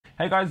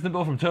Hey guys, it's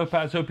Bill from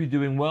Topaz. Hope you're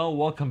doing well.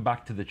 Welcome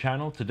back to the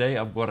channel. Today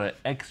I've got an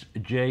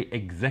XJ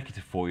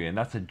Executive for you, and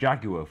that's a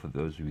Jaguar for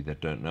those of you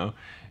that don't know.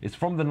 It's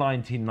from the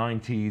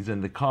 1990s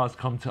and the car's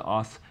come to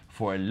us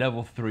for a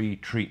level 3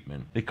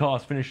 treatment. The car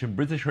is finished in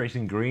British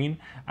Racing Green,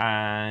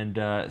 and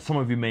some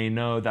of you may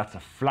know that's a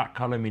flat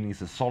color, meaning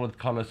it's a solid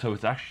color, so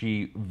it's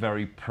actually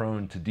very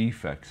prone to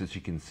defects, as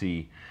you can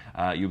see.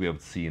 You'll be able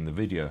to see in the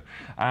video.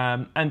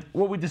 And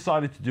what we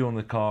decided to do on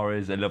the car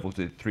is a level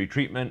 3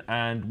 treatment.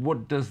 And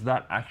what does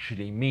that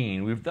actually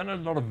mean? We've done a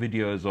lot of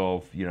videos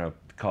of,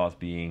 cars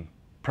being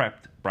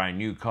prepped, brand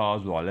new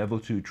cars with our level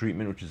 2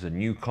 treatment, which is a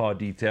new car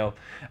detail.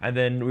 And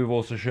then we've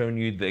also shown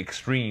you the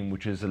Extreme,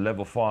 which is a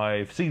level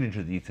 5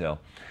 signature detail.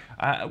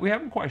 We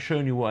haven't quite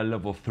shown you what a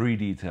level 3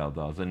 detail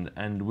does,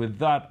 and with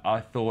that I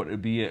thought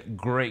it'd be a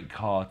great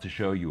car to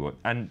show you.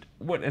 And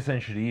what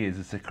essentially is,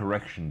 it's a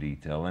correction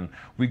detail, and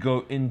we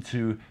go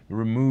into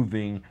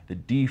removing the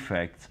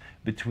defects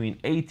between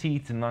 80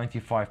 to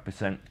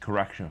 95%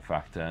 correction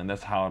factor, and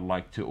that's how I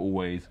like to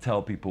always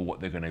tell people what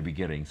they're going to be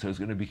getting. So it's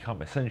going to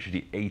become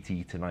essentially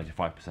 80 to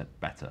 95%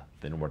 better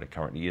than what it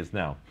currently is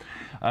now.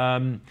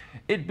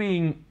 It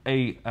being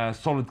a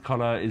solid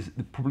color is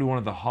probably one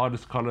of the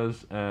hardest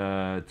colors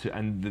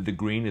and the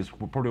green is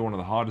probably one of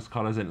the hardest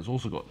colors, and it's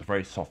also got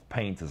very soft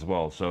paint as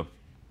well. So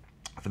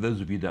for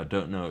those of you that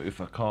don't know, if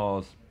a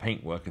car's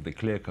paintwork, if the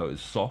clear coat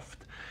is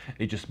soft,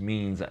 it just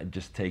means that it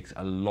just takes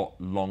a lot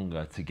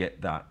longer to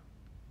get that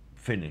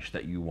finish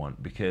that you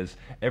want, because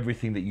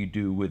everything that you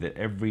do with it,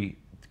 every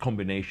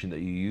combination that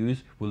you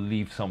use will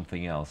leave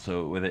something else.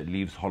 So whether it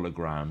leaves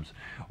holograms,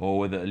 or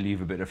whether it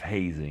leave a bit of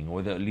hazing, or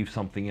whether it leaves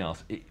something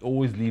else, it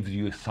always leaves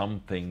you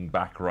something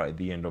back right at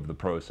the end of the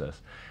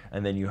process,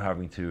 and then you're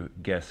having to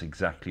guess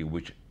exactly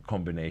which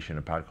combination,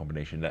 a pad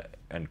combination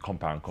and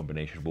compound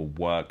combination will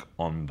work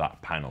on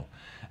that panel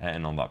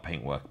and on that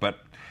paintwork. But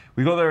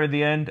we got there in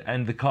the end,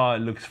 and the car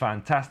looks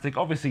fantastic.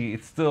 Obviously,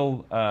 it's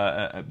still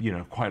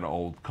quite an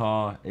old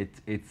car.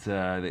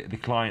 The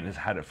client has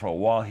had it for a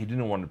while. He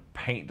didn't want to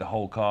paint the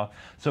whole car,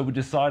 so we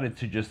decided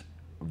to just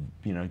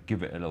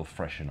give it a little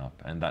freshen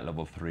up, and that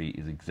level 3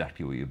 is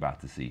exactly what you're about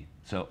to see.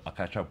 So I'll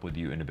catch up with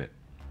you in a bit.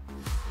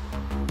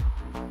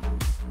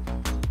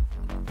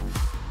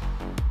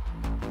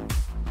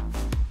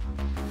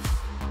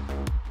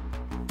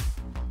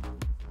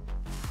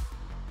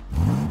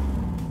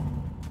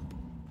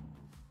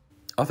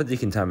 After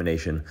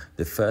decontamination,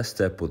 the first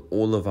step with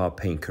all of our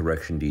paint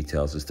correction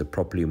details is to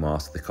properly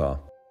mask the car.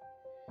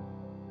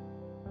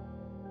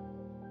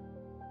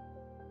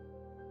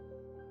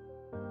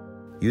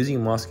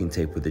 Using masking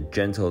tape with a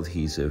gentle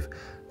adhesive,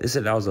 this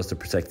allows us to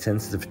protect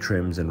sensitive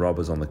trims and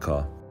rubbers on the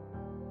car.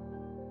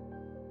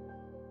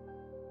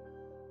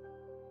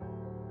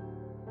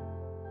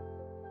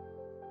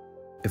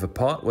 If a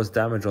part was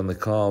damaged on the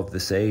car of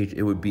this age,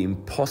 it would be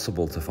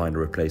impossible to find a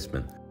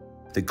replacement.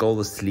 The goal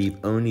is to leave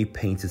only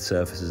painted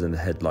surfaces and the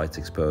headlights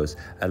exposed,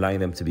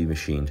 allowing them to be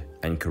machined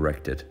and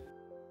corrected.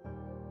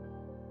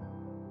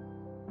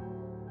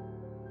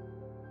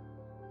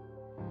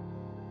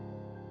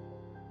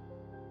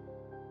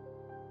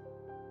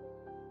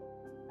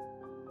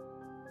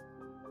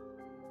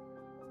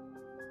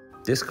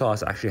 This car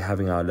is actually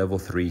having our level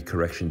 3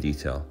 correction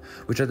detail,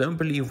 which I don't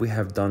believe we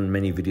have done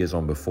many videos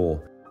on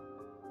before.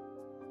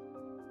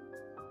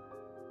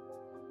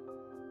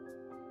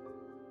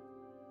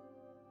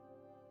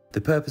 The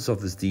purpose of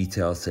this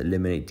detail is to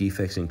eliminate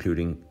defects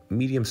including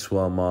medium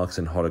swirl marks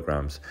and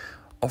holograms,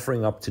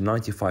 offering up to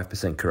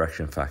 95%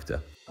 correction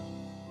factor.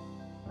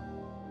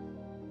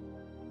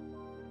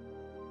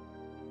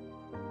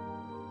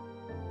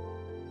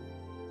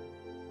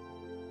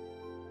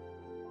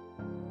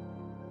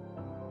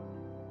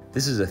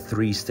 This is a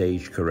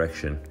 3-stage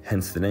correction,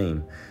 hence the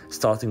name,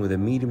 starting with a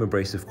medium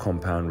abrasive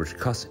compound which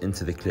cuts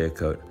into the clear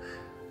coat,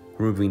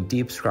 removing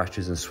deep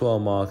scratches and swirl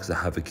marks that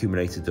have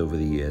accumulated over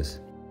the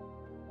years.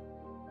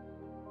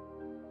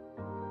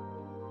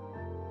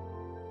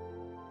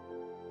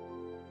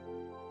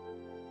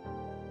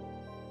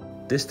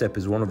 This step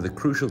is one of the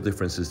crucial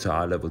differences to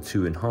our level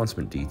 2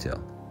 enhancement detail,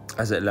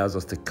 as it allows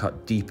us to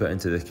cut deeper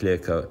into the clear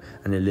coat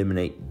and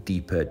eliminate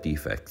deeper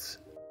defects.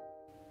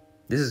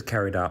 This is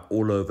carried out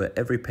all over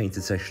every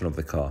painted section of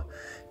the car,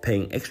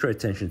 paying extra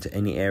attention to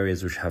any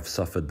areas which have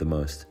suffered the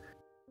most.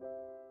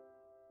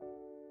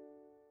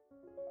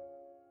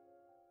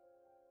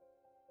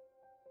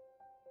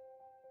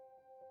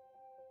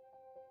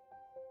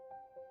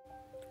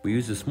 We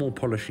use a small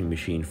polishing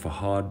machine for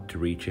hard to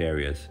reach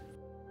areas.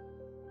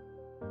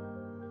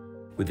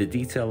 With a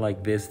detail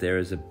like this, there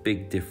is a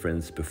big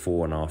difference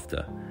before and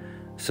after,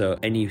 so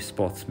any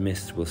spots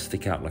missed will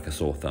stick out like a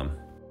sore thumb.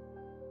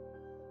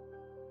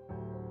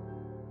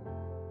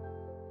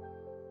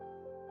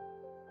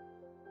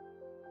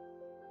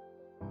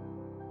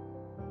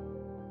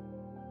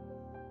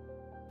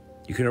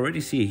 You can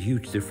already see a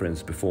huge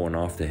difference before and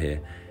after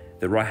here.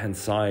 The right hand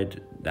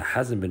side that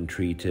hasn't been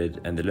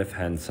treated and the left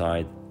hand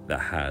side that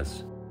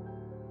has.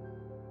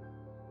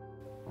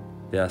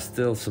 There are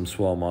still some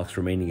swirl marks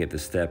remaining at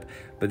this step,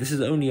 but this is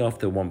only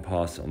after one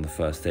pass on the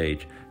first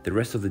stage. The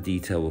rest of the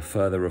detail will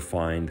further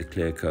refine the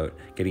clear coat,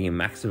 getting a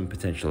maximum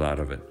potential out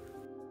of it.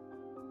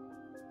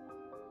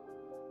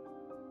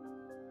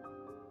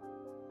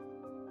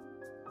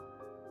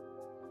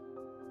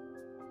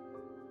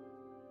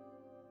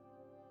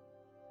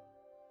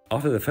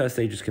 After the first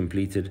stage is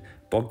completed,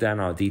 Bogdan,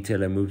 our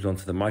detailer, moves on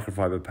to the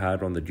microfiber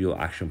pad on the dual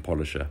action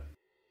polisher.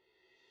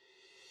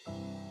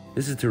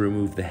 This is to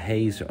remove the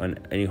haze on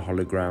any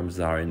holograms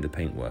that are in the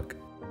paintwork.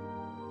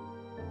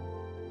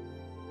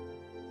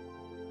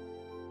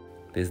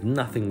 There's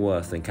nothing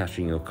worse than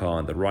catching your car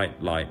in the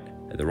right light,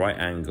 at the right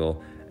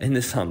angle, in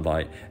the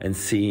sunlight, and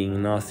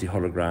seeing nasty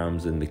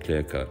holograms in the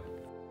clear coat.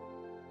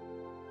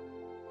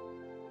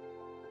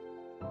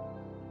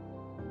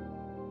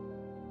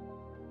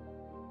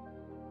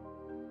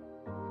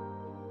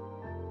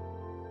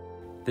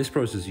 This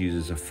process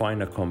uses a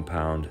finer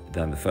compound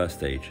than the first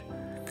stage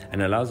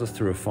and allows us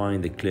to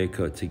refine the clear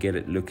coat to get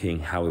it looking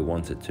how we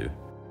want it to.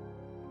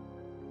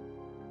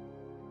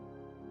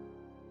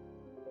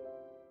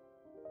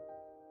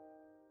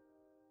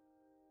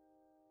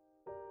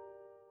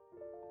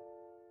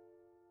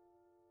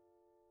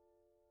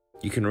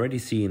 You can already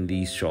see in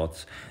these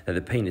shots that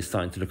the paint is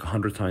starting to look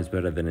 100 times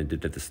better than it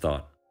did at the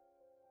start.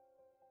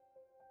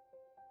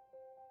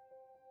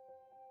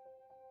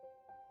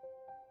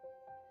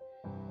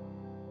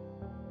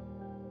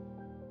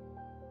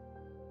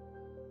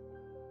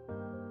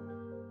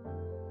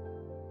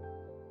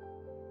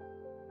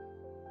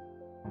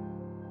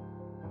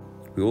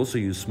 We also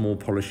use small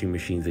polishing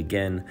machines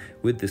again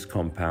with this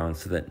compound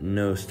so that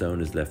no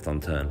stone is left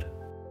unturned.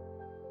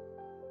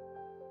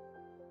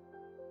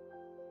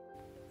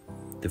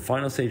 The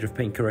final stage of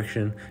paint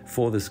correction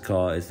for this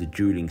car is the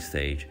jeweling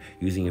stage,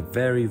 using a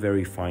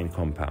very fine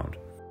compound.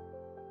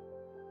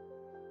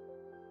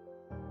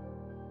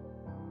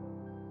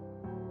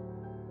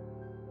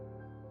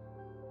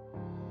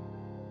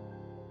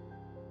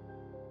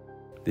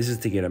 This is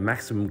to get a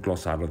maximum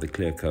gloss out of the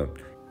clear coat,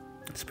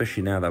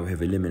 especially now that we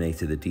have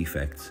eliminated the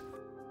defects.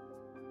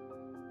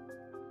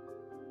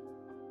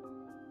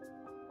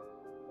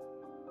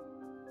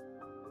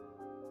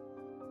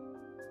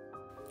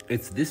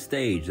 It's this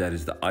stage that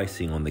is the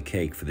icing on the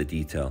cake for the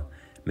detail,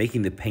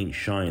 making the paint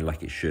shine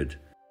like it should.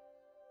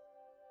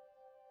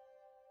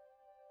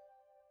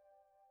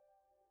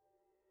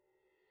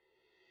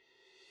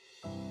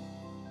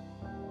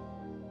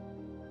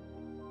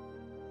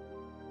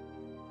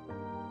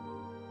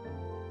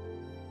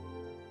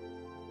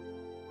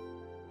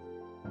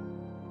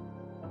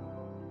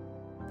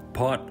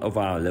 Part of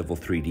our level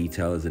 3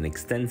 detail is an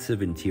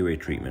extensive interior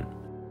treatment.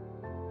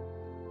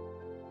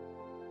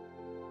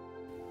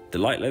 The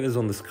light leathers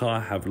on this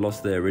car have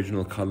lost their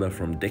original color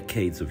from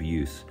decades of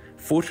use.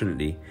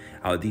 Fortunately,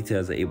 our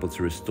detailers are able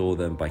to restore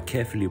them by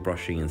carefully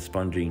brushing and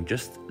sponging.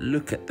 Just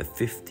look at the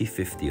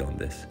 50-50 on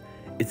this.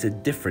 It's a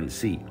different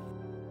seat.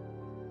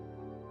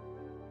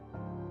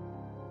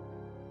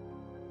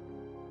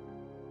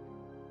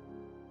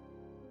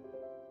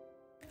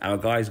 Our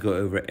guys go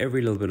over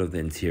every little bit of the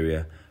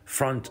interior,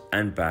 front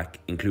and back,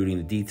 including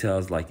the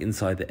details like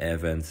inside the air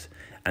vents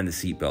and the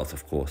seat belt,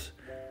 of course.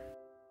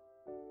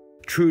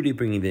 Truly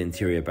bringing the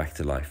interior back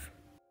to life.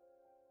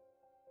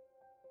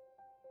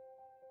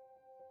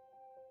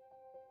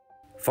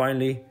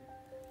 Finally,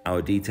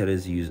 our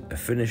detailers use a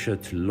finisher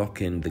to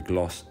lock in the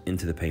gloss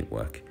into the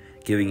paintwork,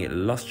 giving it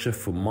luster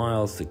for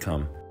miles to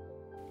come.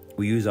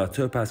 We use our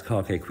Topaz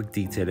Car Care Quick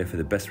Detailer for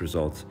the best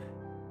results.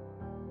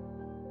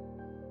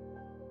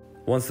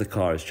 Once the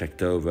car is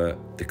checked over,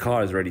 the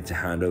car is ready to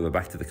hand over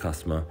back to the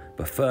customer,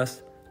 but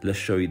first, let's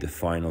show you the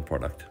final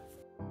product.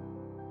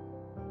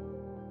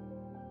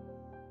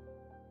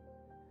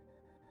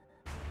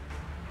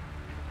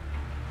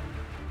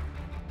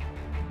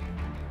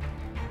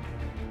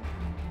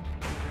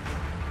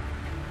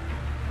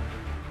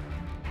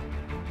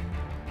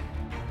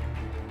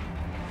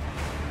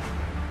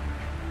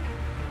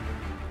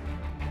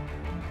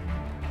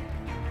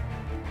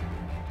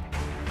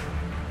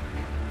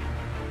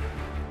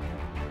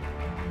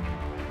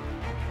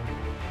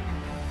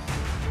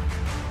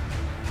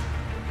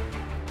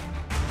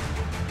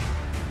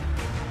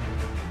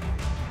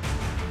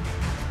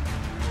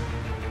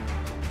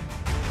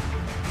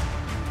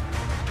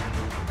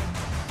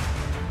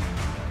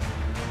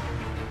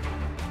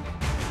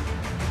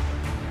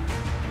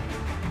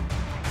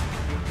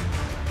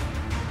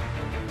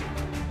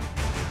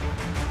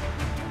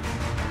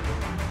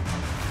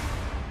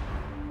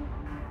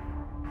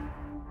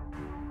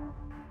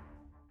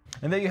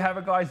 And there you have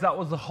it, guys. That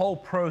was the whole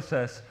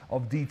process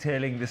of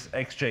detailing this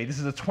XJ. This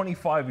is a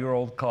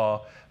 25-year-old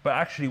car, but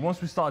actually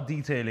once we start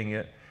detailing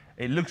it,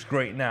 it looks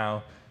great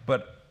now,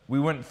 but we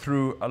went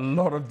through a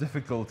lot of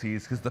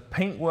difficulties because the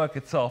paintwork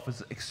itself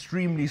is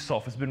extremely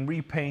soft. It's been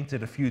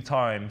repainted a few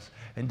times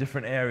in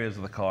different areas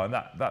of the car, and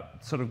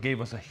that sort of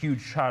gave us a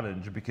huge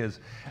challenge because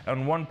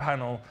on one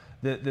panel,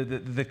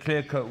 the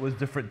clear coat was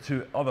different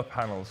to other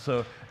panels.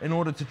 So in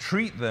order to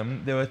treat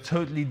them, they were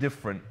totally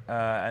different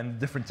and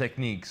different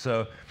techniques.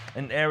 So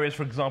in areas,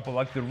 for example,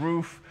 like the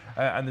roof,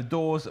 and the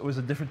doors, it was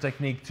a different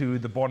technique to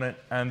the bonnet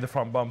and the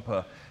front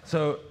bumper.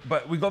 So,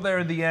 but we got there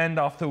in the end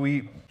after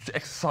we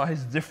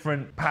exercised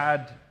different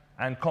pad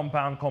and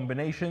compound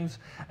combinations,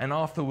 and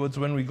afterwards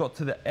when we got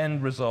to the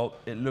end result,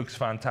 it looks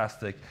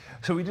fantastic.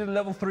 So we did a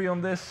level 3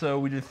 on this, so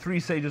we did 3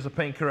 stages of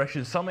paint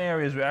correction. Some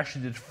areas we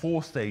actually did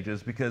 4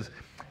 stages because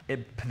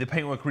the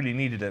paintwork really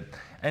needed it.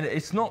 And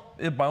it's not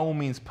by all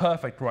means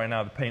perfect right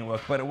now, the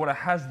paintwork, but what it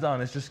has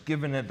done is just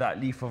given it that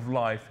leaf of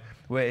life,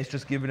 where it's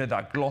just giving it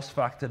that gloss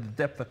factor, the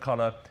depth of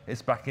color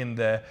is back in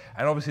there.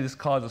 And obviously this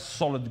car is a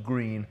solid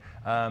green.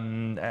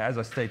 As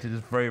I stated,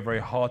 it's very,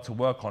 very hard to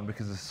work on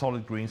because it's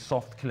solid green,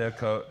 soft clear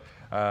coat.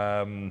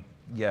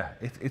 Yeah,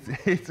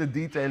 it's a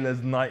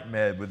detailer's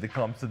nightmare when it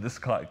comes to this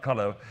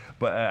color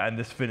and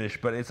this finish,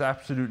 but it's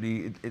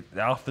absolutely,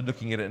 after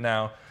looking at it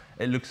now,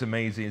 it looks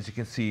amazing. As you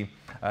can see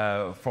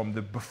from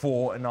the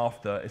before and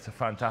after, it's a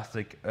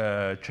fantastic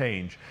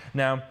change.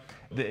 Now,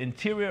 the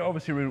interior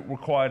obviously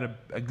required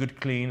a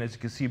good clean. As you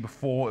can see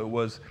before, it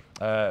was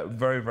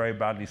very, very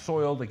badly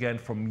soiled, again,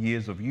 from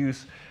years of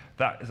use.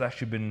 That has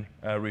actually been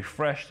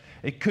refreshed.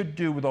 It could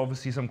do with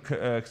obviously some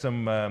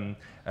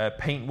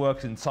paint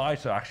works inside,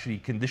 so actually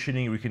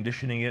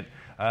reconditioning it.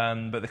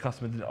 But the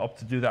customer didn't opt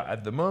to do that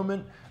at the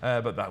moment.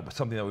 But that was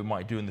something that we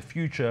might do in the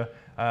future.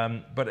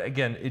 But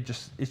again,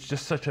 it's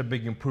just such a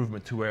big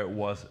improvement to where it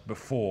was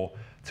before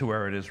to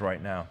where it is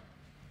right now.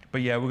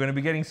 But yeah, we're going to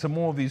be getting some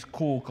more of these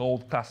cool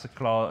old classic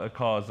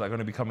cars that are going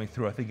to be coming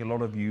through. I think a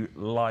lot of you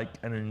like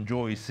and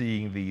enjoy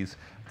seeing these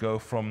go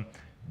from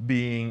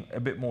being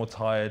a bit more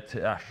tired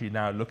to actually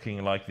now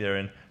looking like they're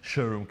in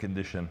showroom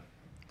condition.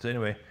 So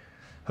anyway,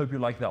 hope you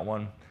like that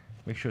one.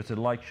 Make sure to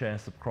like, share, and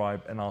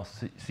subscribe, and I'll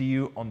see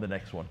you on the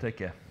next one. Take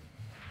care.